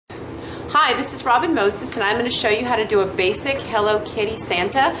Hi, this is Robin Moses, and I'm going to show you how to do a basic Hello Kitty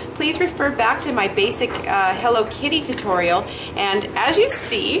Santa. Please refer back to my basic Hello Kitty tutorial. And as you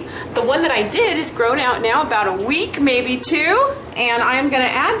see, the one that I did is grown out now about a week, maybe two, and I'm going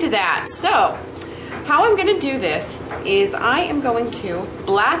to add to that. So, how I'm going to do this is I am going to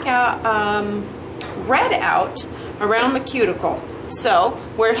black out, red out around the cuticle. So,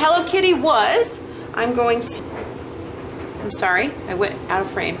 where Hello Kitty was, I'm going to... I'm sorry, I went out of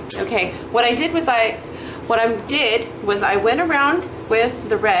frame. Okay, what I did was I went around with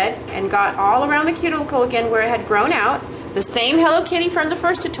the red and got all around the cuticle again where it had grown out, the same Hello Kitty from the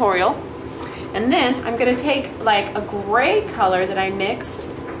first tutorial, and then I'm going to take like a gray color that I mixed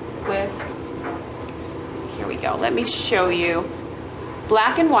with, here we go, let me show you,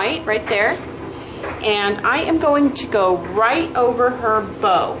 black and white right there, and I am going to go right over her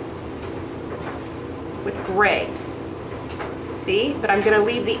bow with gray. See, but I'm going to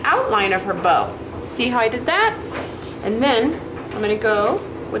leave the outline of her bow. See how I did that? And then I'm going to go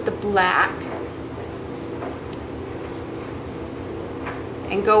with the black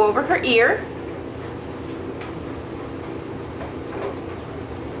and go over her ear.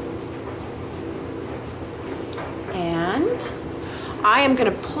 And I am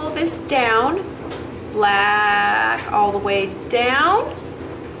going to pull this down, black all the way down,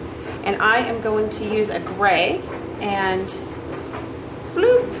 and I am going to use a gray and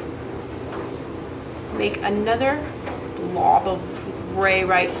bloop, make another blob of gray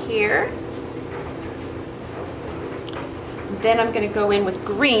right here. Then I'm going to go in with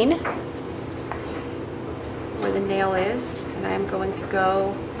green where the nail is, and I'm going to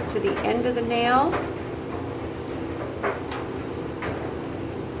go to the end of the nail.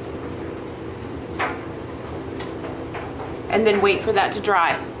 And then wait for that to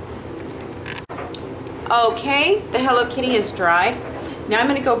dry. Okay, the Hello Kitty is dried. Now I'm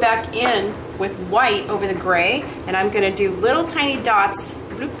going to go back in with white over the gray, and I'm going to do little tiny dots,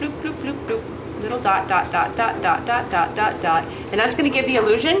 bloop, bloop, bloop, bloop, bloop, little dot, dot, dot, dot, dot, dot, dot, dot, dot, and that's going to give the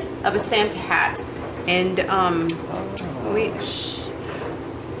illusion of a Santa hat. And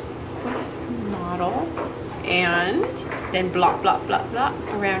model, and then blop, blop, blop, blop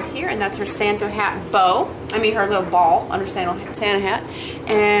around here, and that's her Santa hat bow. I mean her little ball under Santa hat,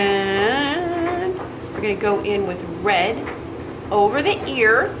 and we're going to go in with red over the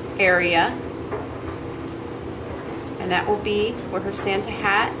ear area, and that will be where her Santa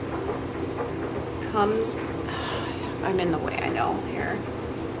hat comes. I'm in the way, I know, here.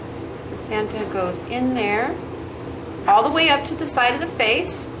 The Santa goes in there all the way up to the side of the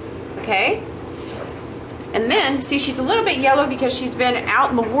face, okay? And then, see, she's a little bit yellow because she's been out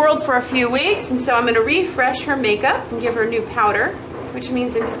in the world for a few weeks, and so I'm going to refresh her makeup and give her new powder, which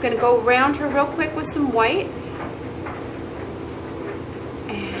means I'm just going to go around her real quick with some white.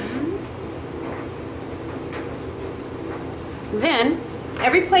 Then,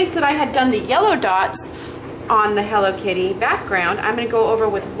 every place that I had done the yellow dots on the Hello Kitty background, I'm going to go over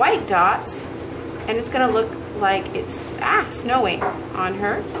with white dots, and it's going to look like it's snowing on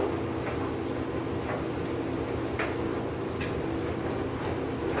her.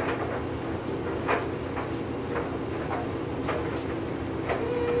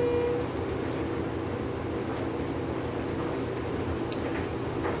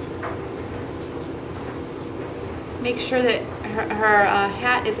 Make sure that her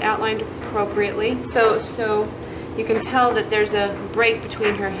hat is outlined appropriately, so you can tell that there's a break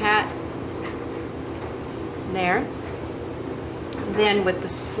between her hat there. Then with the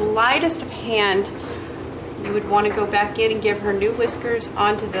slightest of hand, you would want to go back in and give her new whiskers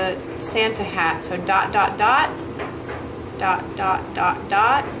onto the Santa hat. So dot, dot, dot, dot, dot, dot,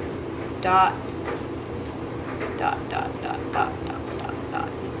 dot, dot, dot, dot, dot, dot, dot, dot, dot.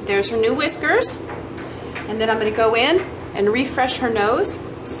 There's her new whiskers. And then I'm going to go in and refresh her nose.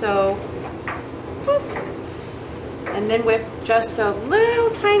 So, whoop. And then with just a little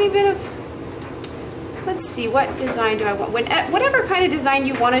tiny bit of, let's see, what design do I want? Whatever kind of design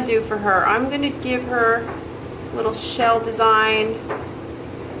you want to do for her, I'm going to give her a little shell design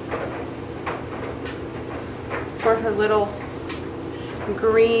for her little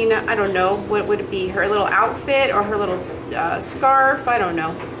green, I don't know, what would it be? Her little outfit or her little scarf? I don't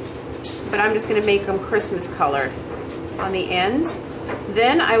know. But I'm just going to make them Christmas colored on the ends.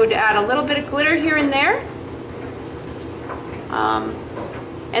 Then I would add a little bit of glitter here and there.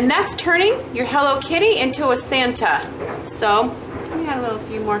 And that's turning your Hello Kitty into a Santa. So, let me add a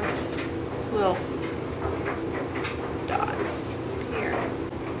few more little dots here.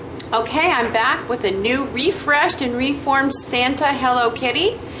 Okay, I'm back with a new refreshed and reformed Santa Hello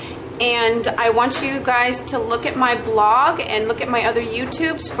Kitty. And I want you guys to look at my blog and look at my other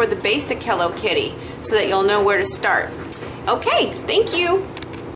YouTubes for the basic Hello Kitty so that you'll know where to start. Okay, thank you.